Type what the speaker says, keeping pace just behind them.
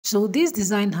So this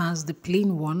design has the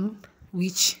plain one,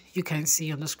 which you can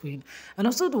see on the screen, and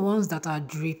also the ones that are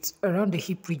draped around the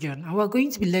hip region. And we're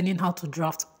going to be learning how to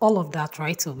draft all of that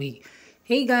right away.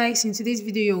 Hey guys, in today's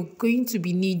video, you're going to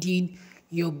be needing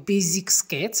your basic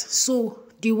skirt. So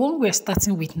the one we're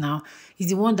starting with now is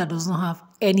the one that does not have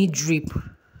any drape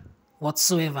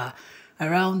whatsoever.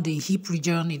 Around the hip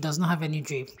region, it does not have any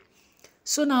drape.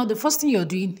 So now the first thing you're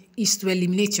doing is to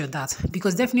eliminate your dart,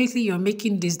 because definitely you're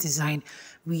making this design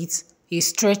with a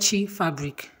stretchy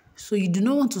fabric. So you do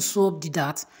not want to sew up the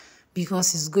dart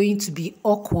because it's going to be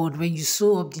awkward when you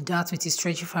sew up the dart with a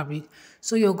stretchy fabric.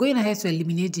 So you're going ahead to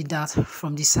eliminate the dart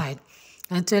from the side.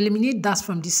 And to eliminate dart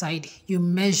from the side, you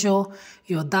measure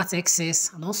your dart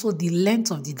excess and also the length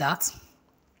of the dart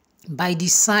by the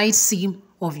side seam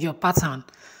of your pattern.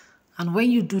 And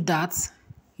when you do that,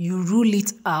 you rule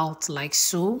it out like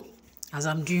so, as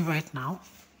I'm doing right now.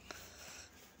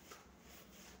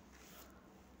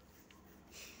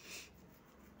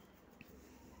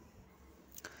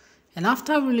 And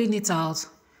after ruling it out,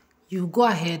 you go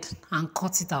ahead and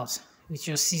cut it out with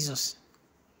your scissors.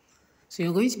 So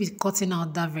you're going to be cutting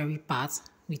out that very part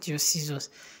with your scissors.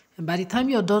 And by the time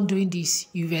you're done doing this,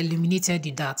 you've eliminated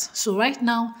the dart. So right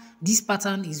now, this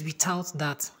pattern is without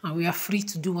that, and we are free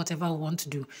to do whatever we want to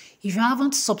do. If you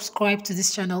haven't subscribed to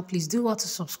this channel, please do want to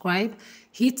subscribe.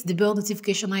 Hit the bell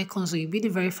notification icon so you'll be the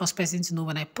very first person to know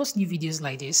when I post new videos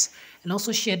like this. And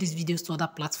also share these videos to other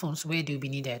platforms where they'll be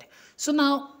needed. So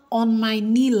now, on my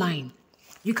knee line,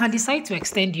 you can decide to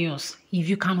extend yours if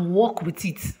you can walk with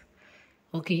it.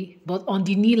 Okay, but on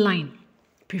the knee line,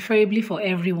 preferably for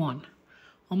everyone.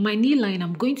 On my knee line,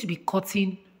 I'm going to be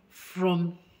cutting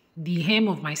from the hem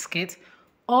of my skirt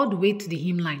all the way to the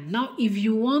hem line. Now, if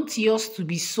you want yours to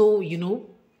be so,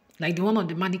 like the one on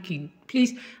the mannequin,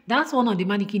 please, that one on the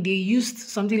mannequin, they used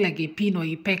something like a pin or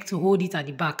a peg to hold it at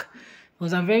the back.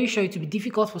 Because I'm very sure it will be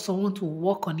difficult for someone to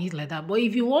walk on it like that. But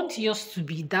if you want yours to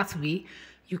be that way,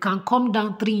 you can come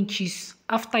down 3 inches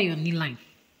after your knee line.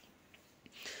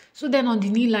 So then on the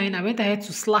knee line, I went ahead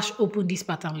to slash open this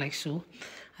pattern like so.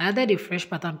 I added a fresh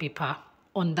pattern paper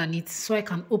underneath so I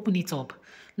can open it up.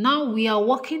 Now we are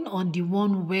working on the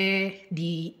one where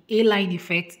the A-line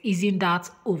effect isn't that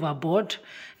overboard.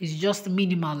 It's just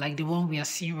minimal like the one we are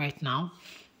seeing right now.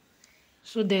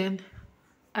 So then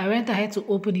I went ahead to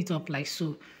open it up like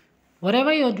so.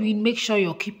 Whatever you're doing, make sure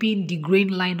you're keeping the grain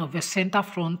line of your center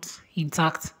front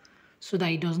intact so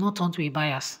that it does not turn to a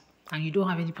bias and you don't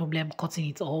have any problem cutting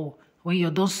it all. When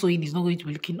you're done sewing, it's not going to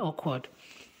be looking awkward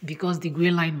because the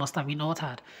grain line must have been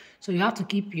altered. So you have to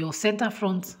keep your center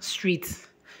front straight.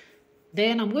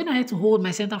 Then I'm going ahead to hold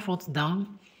my center front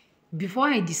down before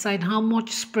I decide how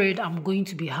much spread I'm going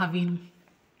to be having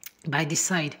by the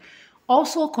side.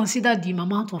 Also consider the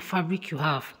amount of fabric you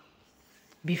have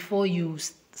before you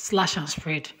slash and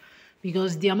spread,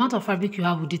 because the amount of fabric you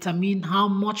have will determine how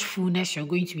much fullness you're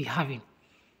going to be having.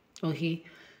 Okay,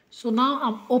 so now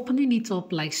I'm opening it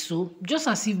up like so, just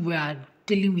as if we are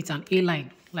dealing with an A-line,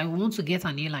 like we want to get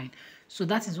an A-line. So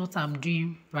that is what I'm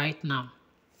doing right now.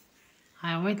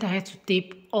 I went ahead to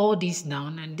tape all this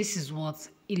down, and this is what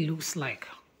it looks like.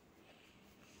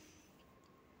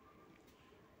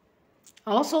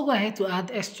 I also go ahead to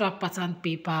add extra pattern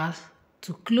paper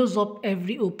to close up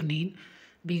every opening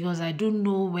because I don't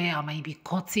know where I might be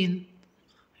cutting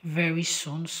very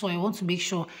soon. So I want to make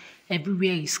sure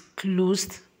everywhere is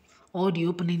closed. All the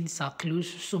openings are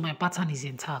closed so my pattern is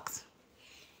intact.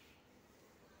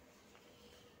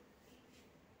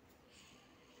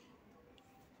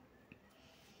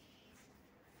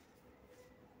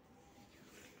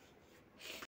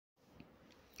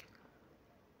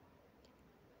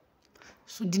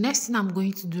 So the next thing I'm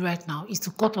going to do right now is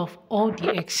to cut off all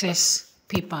the excess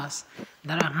papers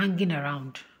that are hanging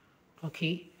around.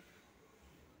 Okay.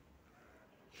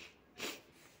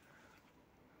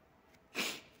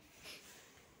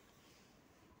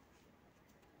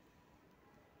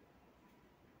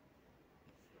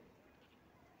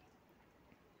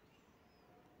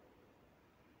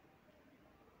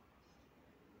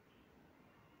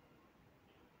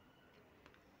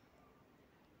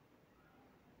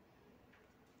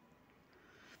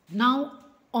 Now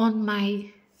on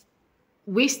my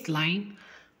waistline,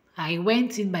 I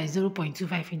went in by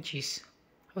 0.25 inches.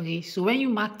 Okay, so when you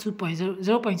mark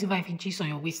 0.25 inches on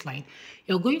your waistline,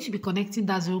 you're going to be connecting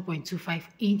that 0.25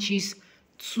 inches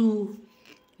to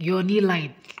your knee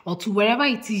line or to wherever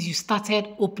it is you started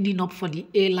opening up for the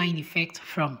A-line effect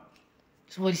from.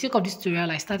 So for the sake of this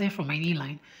tutorial, I started from my knee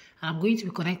line and I'm going to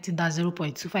be connecting that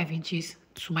 0.25 inches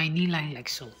to my knee line like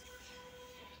so.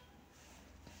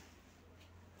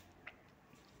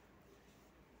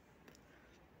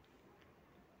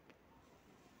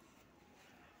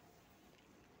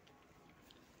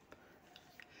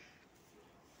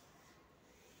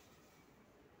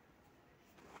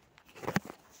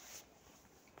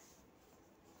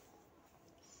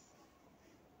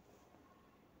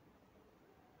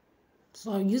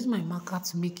 So I'll use my marker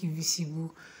to make it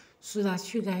visible so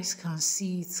that you guys can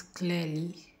see it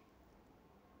clearly.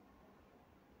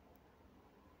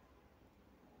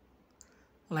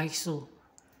 Like so.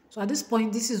 So at this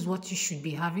point, this is what you should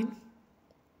be having.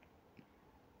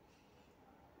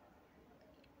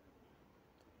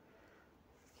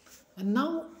 And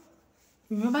now,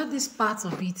 remember this part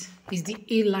of it is the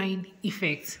A-line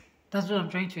effect. That's what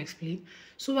I'm trying to explain.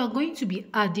 So we're going to be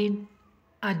adding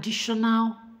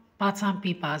additional pattern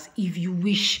papers if you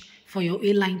wish for your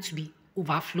A-line to be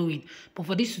overflowing. But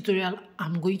for this tutorial,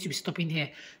 I'm going to be stopping here.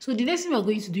 So the next thing we're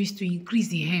going to do is to increase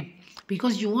the hem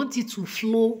because you want it to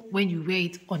flow when you wear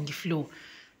it on the floor.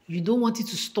 You don't want it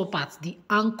to stop at the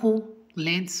ankle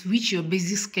length, which your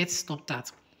basic skirt stopped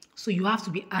at. So you have to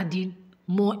be adding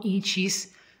more inches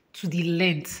to the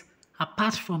length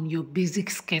apart from your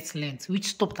basic skirt length, which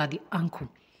stopped at the ankle.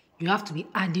 You have to be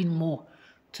adding more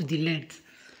to the length.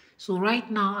 So right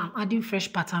now I'm adding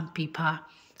fresh pattern paper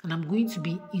and I'm going to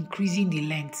be increasing the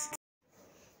length.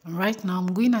 And right now I'm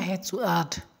going ahead to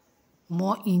add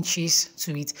more inches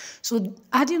to it. So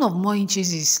adding of more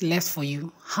inches is left for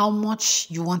you, how much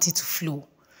you want it to flow,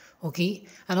 okay?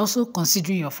 And also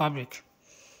considering your fabric,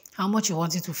 how much you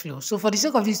want it to flow. So for the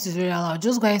sake of this tutorial, I'll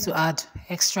just go ahead to add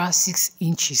extra 6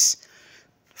 inches.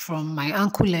 From my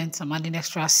ankle length, I'm adding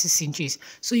extra 6 inches.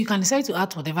 So you can decide to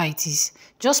add whatever it is.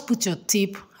 Just put your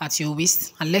tape at your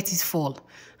waist and let it fall.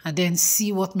 And then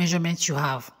see what measurement you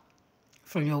have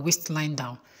from your waistline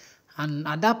down. And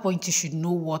at that point, you should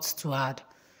know what to add.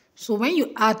 So when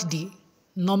you add the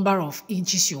number of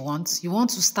inches you want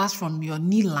to start from your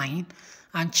knee line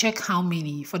and check how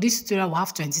many. For this tutorial, we'll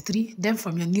have 23. Then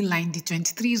from your knee line, the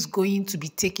 23 is going to be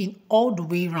taken all the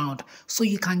way around. So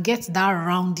you can get that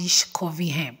roundish curvy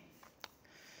hem.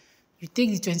 You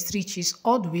take the 23 inches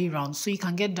all the way around so you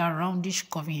can get that roundish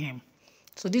curvy hem.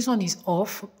 So this one is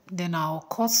off. Then I'll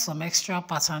cut some extra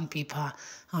pattern paper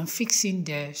and fix in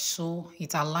there so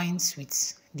it aligns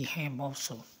with the hem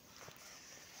also.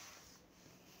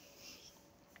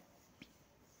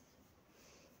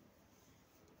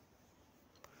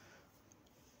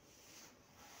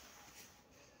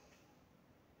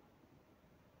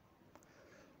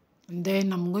 And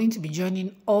then I'm going to be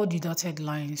joining all the dotted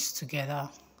lines together.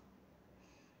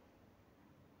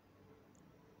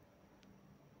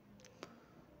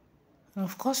 And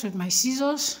of course with my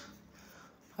scissors,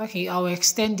 okay, I'll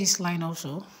extend this line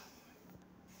also.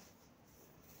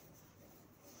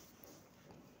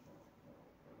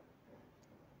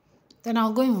 Then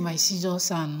I'll go in with my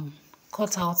scissors and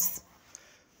cut out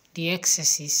the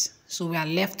excesses so we are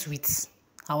left with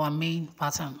our main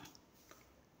pattern.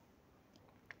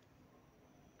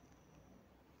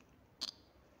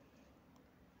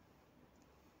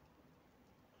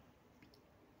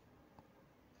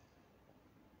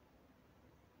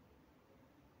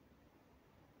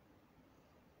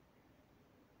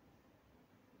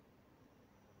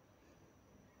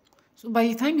 So by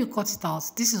the time you cut it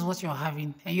out, this is what you're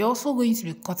having. And you're also going to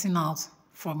be cutting out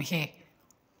from here,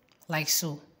 like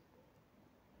so.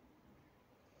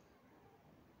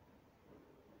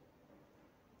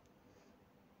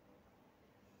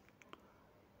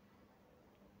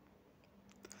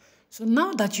 So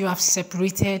now that you have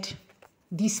separated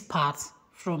this part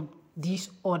from this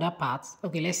other part,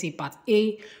 okay, let's say part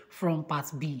A from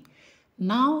part B.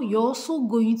 Now you're also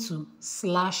going to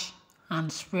slash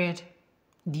and spread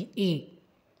the A,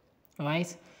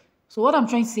 right? So what I'm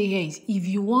trying to say here is if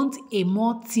you want a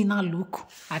more thinner look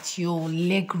at your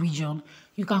leg region,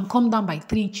 you can come down by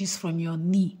 3 inches from your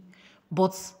knee,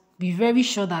 but be very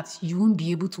sure that you won't be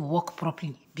able to walk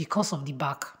properly because of the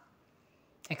back.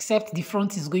 Except the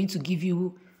front is going to give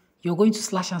you, you're going to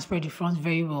slash and spread the front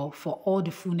very well for all the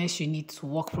fullness you need to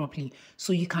walk properly.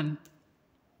 So you can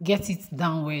get it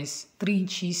downwards 3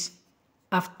 inches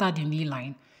after the knee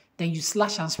line. Then you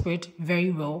slash and spread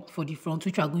very well for the front,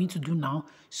 which we are going to do now,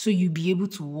 so you'll be able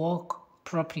to walk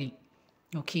properly.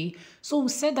 Okay, so we'll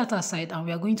set that aside and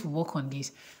we are going to work on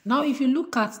this. Now, if you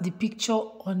look at the picture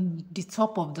on the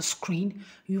top of the screen,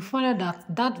 you find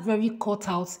out that very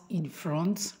cutout in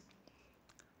front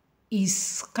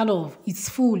is kind of, it's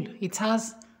full. It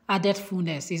has added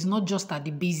fullness. It's not just at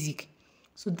the basic.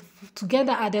 So to get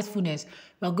that added fullness,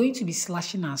 we are going to be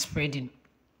slashing and spreading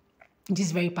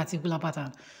this very particular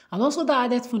pattern. And also the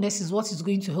added fullness is what is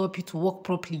going to help you to walk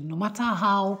properly, no matter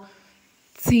how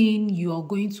thin you are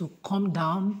going to come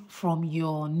down from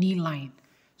your knee line.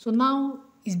 So now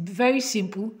it's very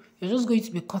simple. You're just going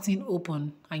to be cutting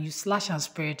open and you slash and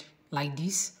spread like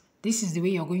this. This is the way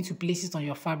you're going to place it on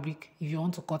your fabric if you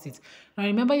want to cut it. Now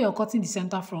remember, you're cutting the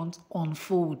center front on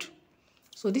fold.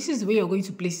 So this is the way you're going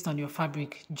to place it on your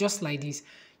fabric, just like this.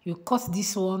 You cut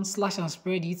this one, slash and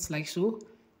spread it like so.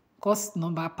 Cut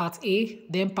number part A,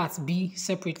 then part B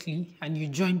separately, and you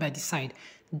join by the side.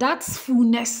 That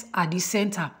fullness at the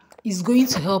center is going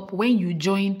to help when you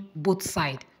join both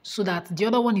sides so that the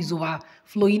other one is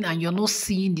overflowing and you're not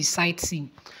seeing the side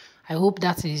seam. I hope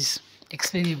that is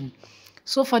explainable.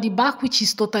 So for the back, which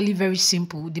is totally very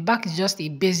simple, the back is just a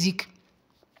basic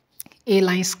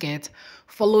A-line skirt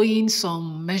following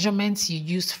some measurements you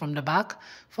used from the back.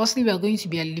 Firstly, we are going to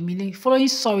be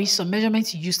some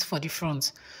measurements you used for the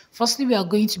front. Firstly, we are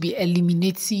going to be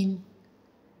eliminating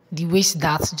the waist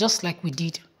dart just like we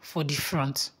did for the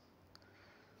front.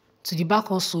 To the back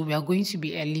also, we are going to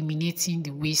be eliminating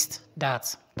the waist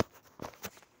dart.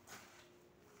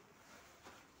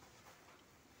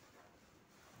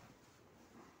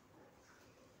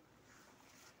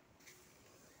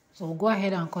 So we'll go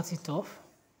ahead and cut it off.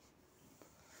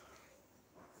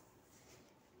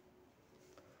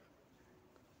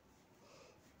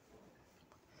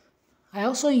 I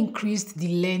also increased the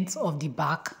length of the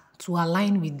back to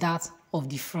align with that of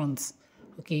the front.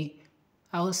 Okay,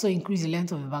 I also increased the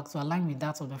length of the back to align with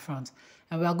that of the front.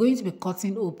 And we are going to be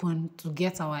cutting open to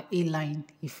get our A-line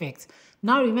effect.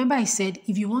 Now remember I said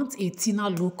if you want a thinner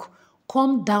look,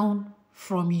 come down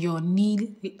from your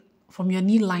knee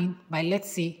line by,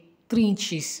 let's say, 3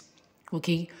 inches.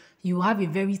 Okay, you have a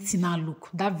very thinner look,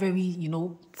 that very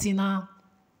thinner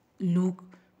look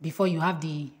before you have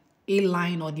the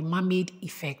A-line or the mermaid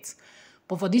effect.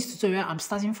 But for this tutorial, I'm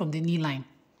starting from the knee line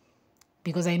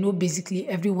because I know basically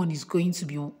everyone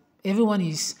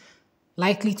is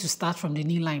likely to start from the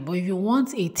knee line. But if you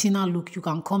want a thinner look, you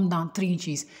can come down 3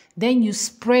 inches. Then you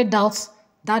spread out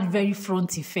that very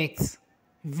front effect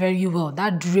very well,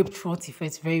 that draped front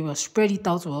effect very well. Spread it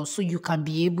out well so you can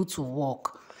be able to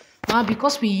walk. Now,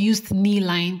 because we used knee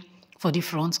line for the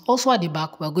front, also at the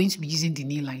back, we're going to be using the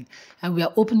knee line. And we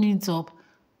are opening it up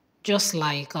just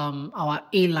like our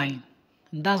A-line.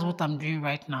 And that's what I'm doing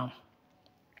right now.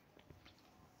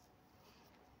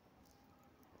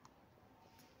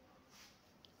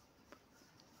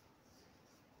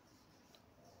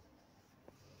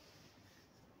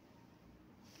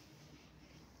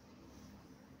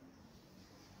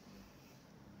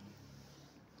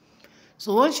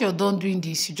 So once you're done doing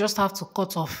this, you just have to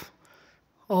cut off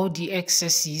all the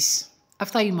excesses.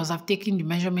 After you must have taken the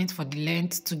measurement for the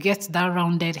length to get that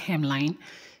rounded hemline,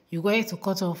 you're going to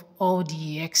cut off all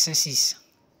the excesses.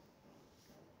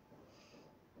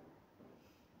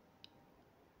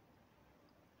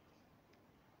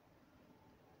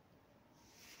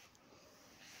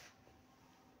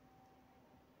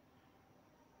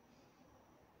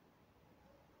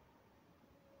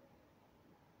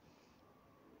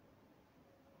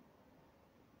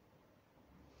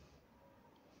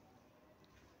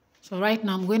 So right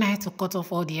now I'm going ahead to cut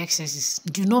off all the excesses.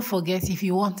 Do not forget, if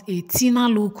you want a thinner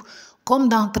look, come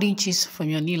down 3 inches from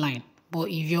your knee line. But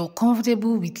if you're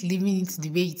comfortable with leaving it the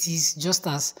way it is, just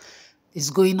as is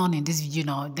going on in this video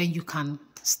now, then you can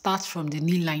start from the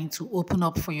knee line to open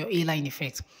up for your A-line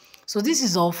effect. So this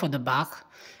is all for the back.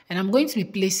 And I'm going to be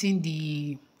placing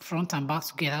the front and back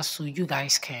together so you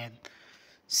guys can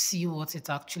see what it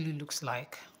actually looks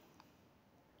like.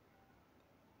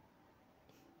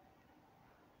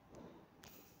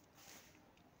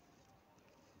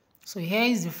 So here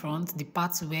is the front, the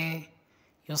part where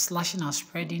you're slashing and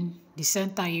spreading. The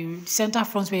center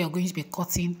front where you're going to be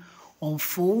cutting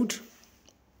unfold.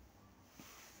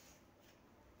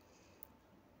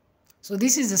 So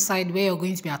this is the side where you're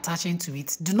going to be attaching to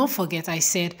it. Do not forget, I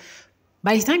said,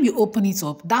 by the time you open it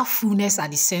up, that fullness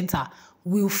at the center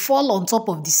will fall on top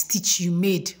of the stitch you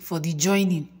made for the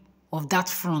joining of that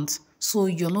front. So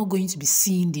you're not going to be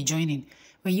seeing the joining.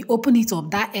 When you open it up,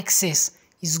 that excess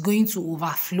is going to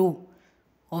overflow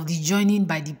of the joining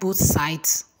by the both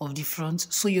sides of the front.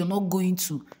 So you're not going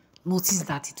to notice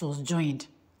that it was joined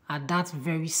at that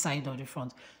very side of the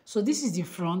front. So this is the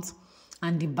front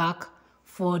and the back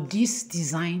for this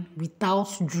design without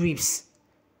drapes.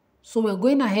 So we're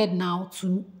going ahead now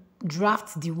to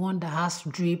draft the one that has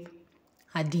drape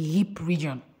at the hip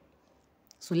region.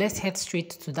 So let's head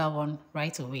straight to that one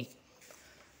right away.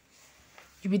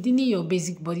 You'll be doing your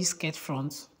basic body skirt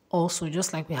front also,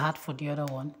 just like we had for the other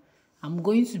one. I'm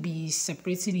going to be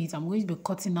separating it. I'm going to be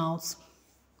cutting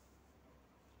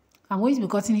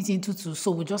it into two,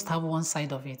 so we'll just have one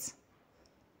side of it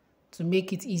to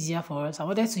make it easier for us. I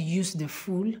wanted to use the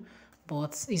full,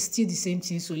 but it's still the same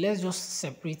thing, so let's just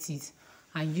separate it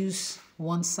and use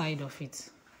one side of it.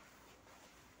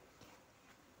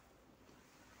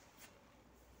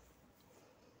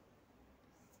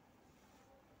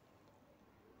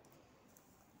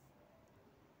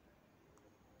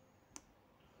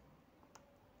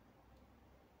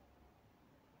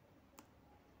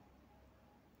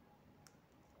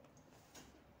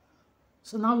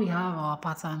 So now we have our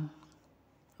pattern.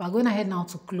 We are going ahead now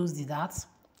to close the dart.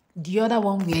 The other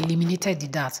one, we eliminated the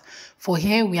dart. For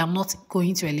here, we are not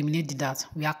going to eliminate the dart.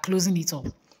 We are closing it up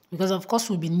because, of course,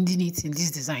 we'll be needing it in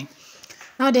this design.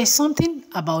 Now, there's something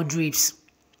about drapes.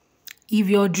 If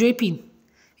you're draping,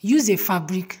 use a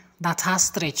fabric that has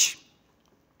stretch.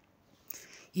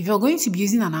 If you're going to be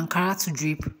using an Ankara to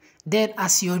drape, then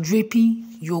as you're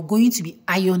draping, you're going to be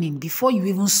ironing before you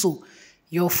even sew.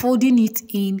 You're folding it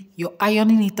in, you're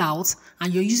ironing it out,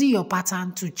 and you're using your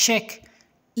pattern to check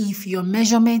if your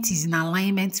measurement is in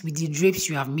alignment with the drapes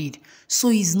you have made. So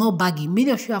it's not baggy.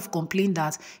 Many of you have complained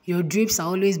that your drapes are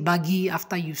always baggy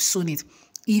after you've sewn it.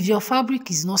 If your fabric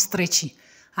is not stretchy,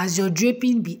 as you're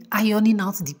draping, be ironing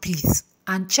out the pleats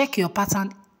and check your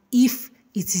pattern if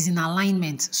it is in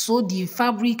alignment. So the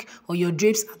fabric or your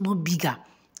drapes are not bigger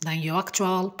than your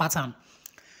actual pattern.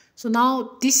 So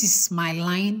now this is my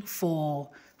line for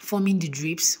forming the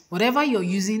drapes. Whatever you're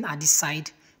using at the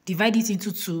side, divide it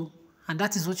into two, and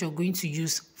that is what you're going to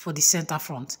use for the center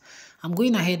front. I'm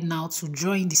going ahead now to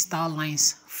draw in the style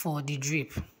lines for the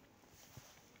drape.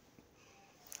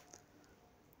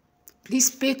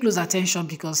 Please pay close attention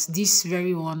because this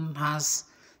very one has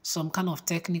some kind of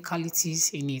technicalities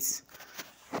in it.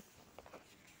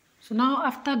 So now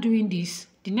after doing this,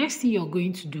 the next thing you're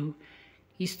going to do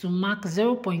is to mark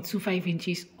 0.25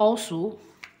 inches also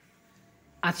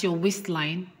at your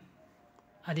waistline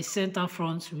at the center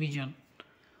front region.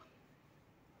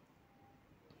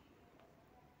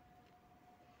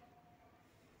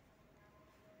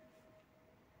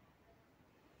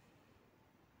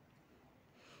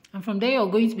 And from there, you're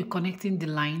going to be connecting the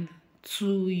line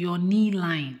to your knee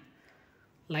line,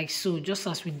 like so, just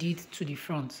as we did to the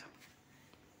front.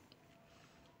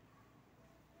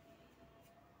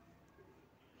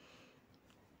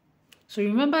 So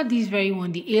remember this very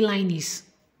one, the A-line is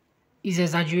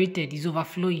exaggerated, is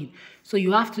overflowing. So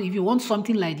you have to, if you want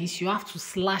something like this, you have to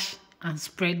slash and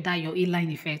spread that your A-line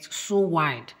effect so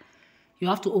wide. You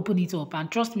have to open it up, and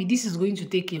trust me, this is going to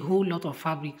take a whole lot of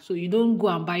fabric. So you don't go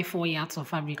and buy 4 yards of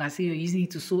fabric and say you're using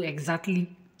it to sew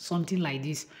exactly something like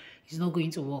this. It's not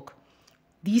going to work.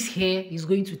 This hair is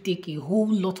going to take a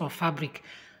whole lot of fabric,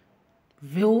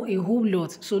 a whole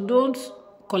lot. So don't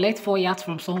collect 4 yards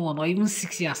from someone or even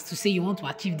 6 yards to say you want to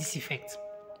achieve this effect.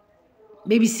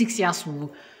 Maybe 6 yards will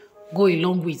go a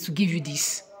long way to give you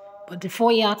this, but the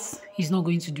 4 yards is not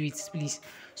going to do it, please.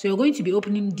 So you're going to be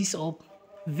opening this up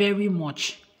very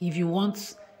much if you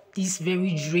want this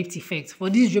very draped effect. For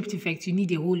this draped effect, you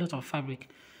need a whole lot of fabric.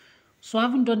 So I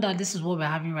haven't done that. This is what we're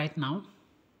having right now.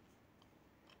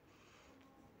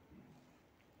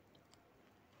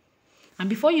 And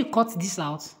before you cut this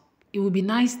out, it would be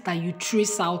nice that you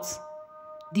trace out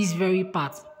this very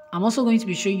part. I'm also going to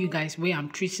be showing you guys where I'm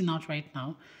tracing out right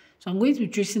now. So I'm going to be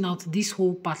tracing out this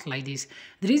whole part like this.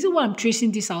 The reason why I'm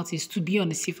tracing this out is to be on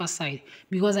the safer side,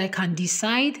 because I can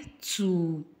decide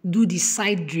to do the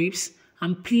side drapes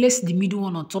and place the middle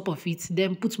one on top of it,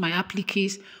 then put my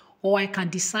appliques, or I can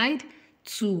decide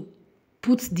to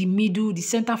put the middle, the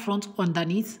center front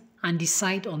underneath and the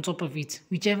side on top of it,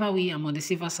 whichever way I'm on the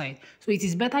safer side. So it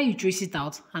is better you trace it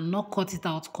out and not cut it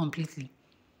out completely.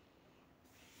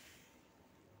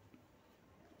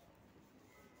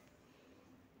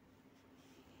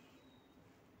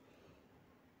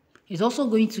 It's also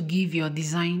going to give your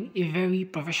design a very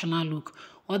professional look,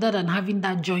 other than having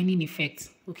that joining effect.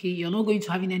 Okay, you're not going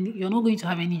to have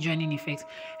any joining effect.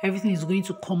 Everything is going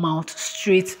to come out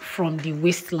straight from the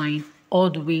waistline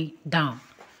all the way down.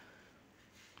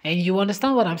 And you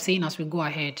understand what I'm saying as we go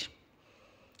ahead.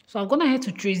 So I'm going ahead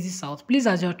to trace this out. Please,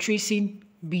 as you're tracing,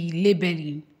 be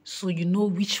labeling so you know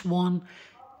which one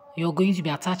you're going to be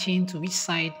attaching to which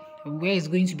side, and where it's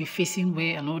going to be facing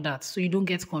where and all that, so you don't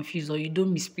get confused or you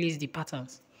don't misplace the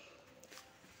patterns.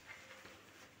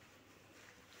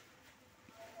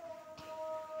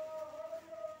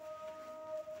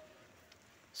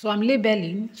 So I'm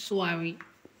labeling so I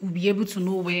will be able to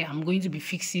know where I'm going to be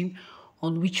fixing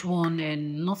on which one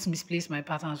and not misplace my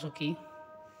patterns, okay?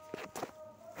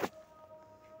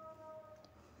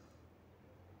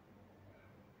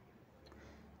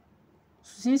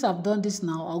 So since I've done this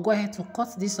now, I'll go ahead to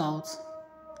cut this out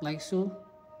like so.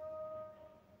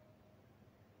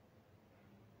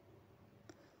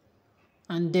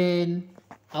 And then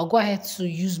I'll go ahead to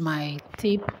use my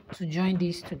tape to join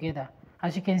these together.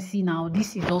 As you can see now,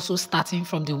 this is also starting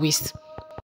from the waist.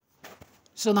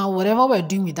 So now whatever we're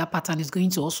doing with that pattern is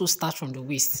going to also start from the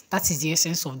waist. That is the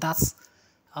essence of that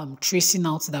tracing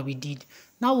out that we did.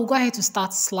 Now we'll go ahead to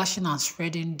start slashing and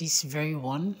spreading this very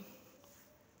one.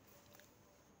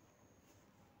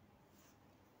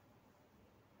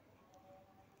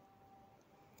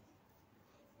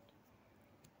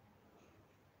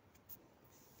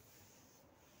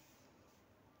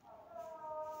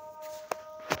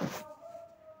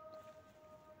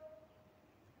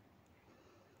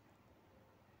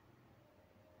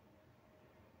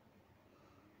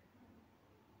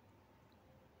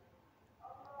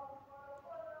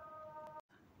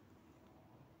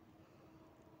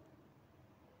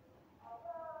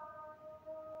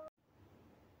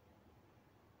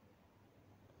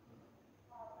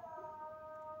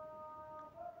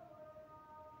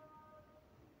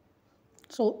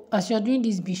 So as you're doing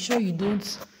this, be sure you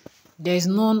don't, there is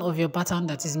none of your pattern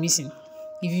that is missing.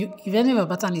 If any of your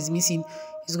pattern is missing,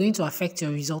 it's going to affect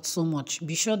your results so much.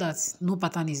 Be sure that no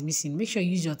pattern is missing. Make sure you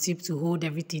use your tip to hold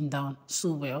everything down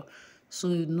so well, so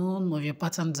none of your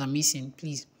patterns are missing,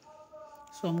 please.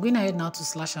 So I'm going ahead now to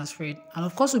slash and spread. And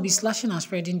of course, we'll be slashing and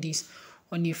spreading this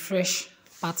on a fresh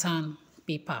pattern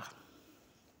paper.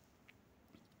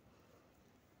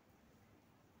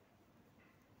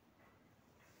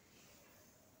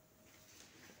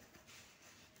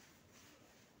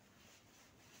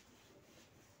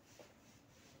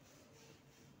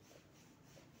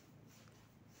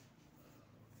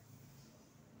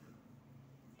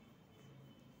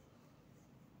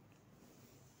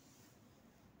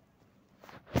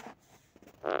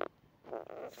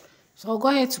 So I'll go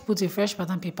ahead to put a fresh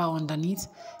pattern paper underneath,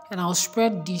 and I'll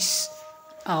spread this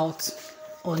out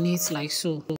on it like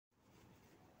so.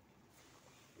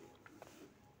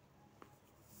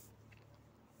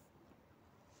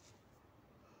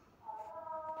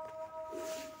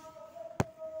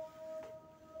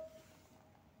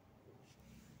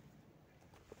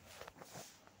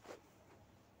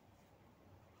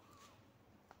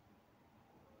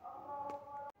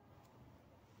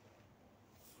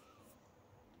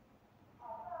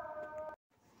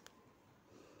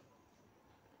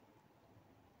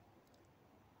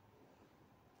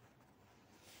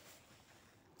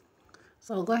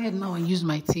 So I'll go ahead now and use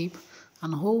my tape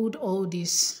and hold all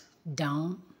this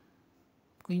down.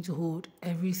 I'm going to hold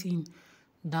everything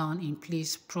down in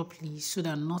place properly so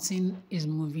that nothing is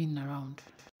moving around.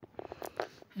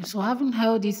 And so having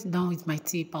held it down with my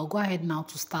tape, I'll go ahead now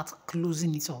to start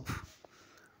closing it up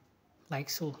like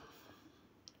so.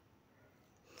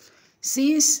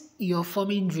 Since you're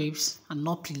forming drapes and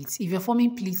not pleats, if you're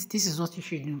forming pleats, this is what you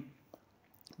should do.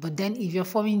 But then if you're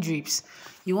forming drapes,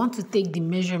 you want to take the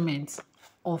measurement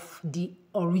of the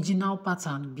original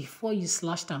pattern before you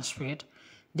slashed and spread.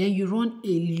 Then you run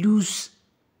a loose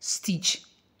stitch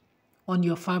on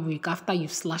your fabric after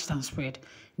you've slashed and spread.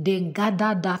 Then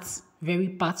gather that very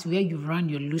part where you ran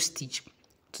your loose stitch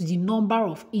to the number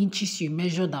of inches you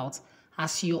measured out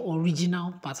as your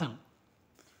original pattern.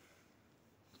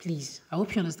 Please, I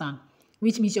hope you understand.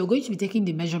 Which means you're going to be taking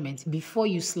the measurement before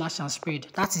you slash and spread.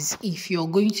 That is if you're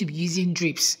going to be using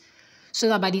drapes. So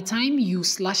that by the time you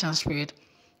slash and spread,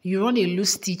 you run a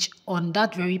loose stitch on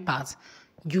that very part,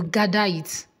 you gather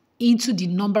it into the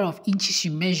number of inches you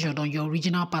measured on your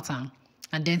original pattern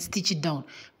and then stitch it down.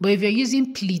 But if you're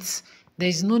using pleats,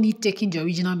 there's no need taking the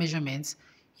original measurements.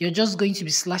 You're just going to be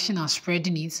slashing and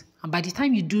spreading it. And by the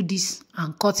time you do this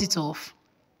and cut it off,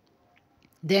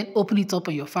 then open it up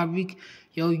on your fabric.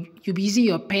 You'll be using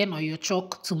your pen or your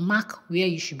chalk to mark where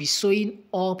you should be sewing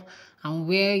up and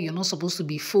where you're not supposed to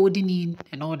be folding in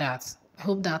and all that. I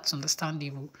hope that's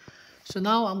understandable. So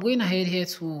now I'm going ahead here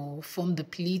to form the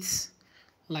pleats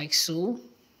like so.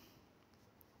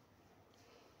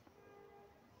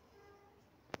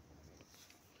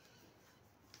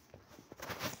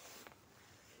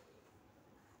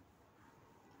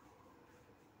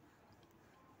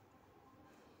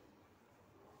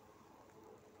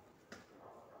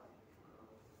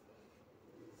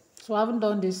 So I haven't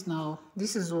done this now.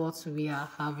 This is what we are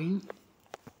having.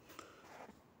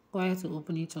 Go ahead to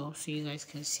open it up so you guys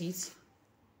can see it.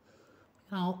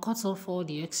 And I'll cut off all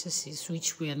the excesses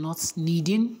which we are not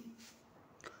needing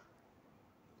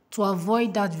to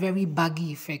avoid that very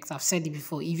baggy effect. I've said it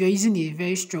before. If you're using a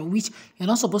very strong, which you're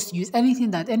not supposed to use anything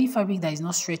that any fabric that is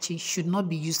not stretchy should not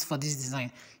be used for this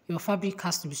design. Your fabric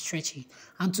has to be stretchy.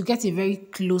 And to get a very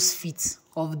close fit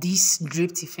of this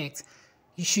draped effect,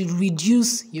 you should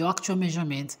reduce your actual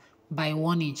measurement by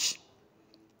 1 inch.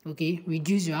 Okay,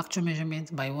 reduce your actual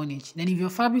measurement by 1 inch. Then if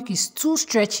your fabric is too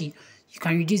stretchy, you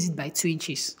can reduce it by 2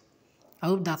 inches. I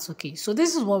hope that's okay. So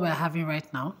this is what we're having right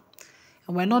now.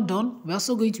 And we're not done. We're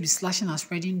also going to be slashing and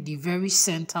spreading the very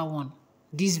center one.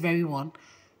 This very one.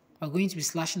 We're going to be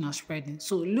slashing and spreading.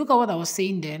 So look at what I was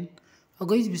saying then. We're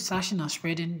going to be slashing and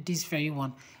spreading this very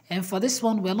one. And for this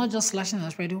one, we're not just slashing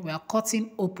and spreading. We are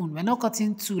cutting open. We're not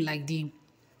cutting two like the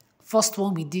first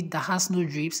one we did that has no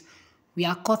drapes. We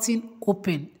are cutting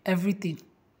open everything.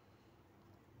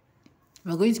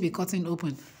 We're going to be cutting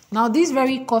open. Now, these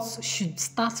very cuts should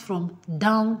start from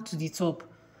down to the top.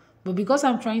 But because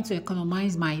I'm trying to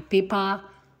economize my paper,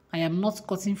 I am not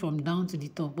cutting from down to the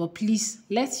top. But please,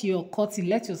 let your cutting,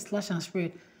 let your slash and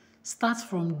spread start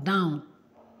from down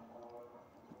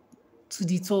to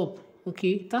the top.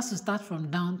 Okay, it has to start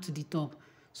from down to the top.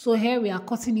 So here we are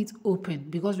cutting it open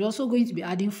because we're also going to be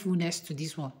adding fullness to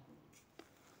this one.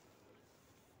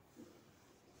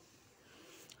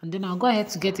 And then I'll go ahead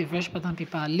to get a fresh pattern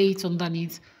paper, lay it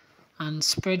underneath, and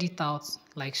spread it out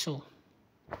like so.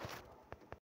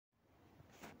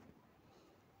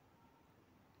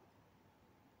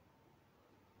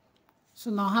 So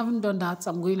now having done that,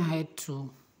 I'm going ahead to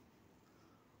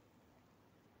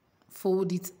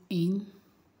fold it in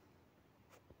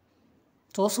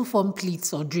to also form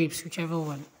pleats or drapes, whichever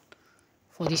one,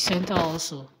 for the center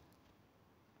also.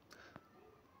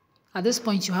 At this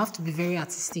point, you have to be very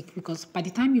artistic because by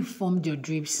the time you formed your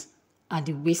drapes at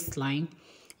the waistline,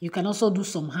 you can also do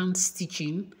some hand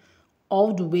stitching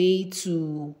all the way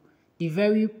to the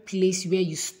very place where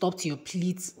you stopped your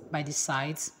pleats by the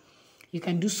sides. You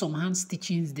can do some hand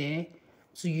stitchings there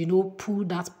to, pull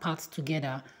that part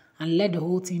together and let the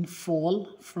whole thing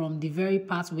fall from the very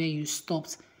part where you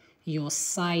stopped your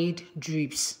side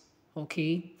drapes,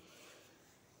 okay?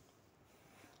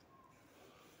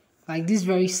 Like this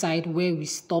very side where we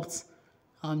stopped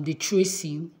the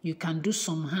tracing, you can do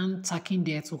some hand tacking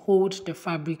there to hold the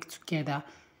fabric together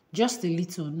just a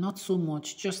little, not so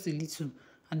much, just a little,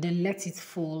 and then let it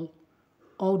fall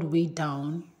all the way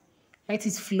down. Let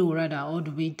it flow rather all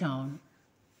the way down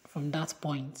from that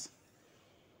point.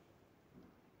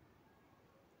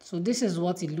 So this is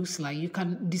what it looks like. You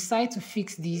can decide to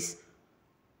fix this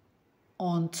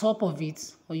on top of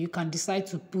it, or you can decide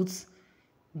to put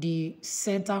the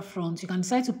center front. You can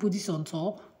decide to put this on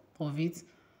top of it,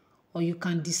 or you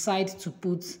can decide to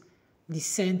put the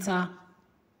center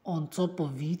on top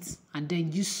of it and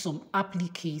then use some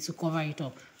applique to cover it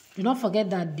up. Do not forget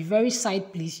that the very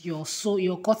side place you're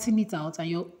cutting it out and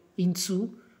you're in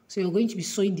two, so you're going to be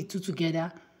sewing the two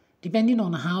together depending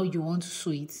on how you want to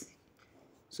sew it.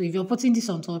 So if you're putting this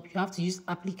on top, you have to use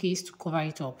appliques to cover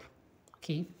it up.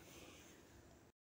 Okay.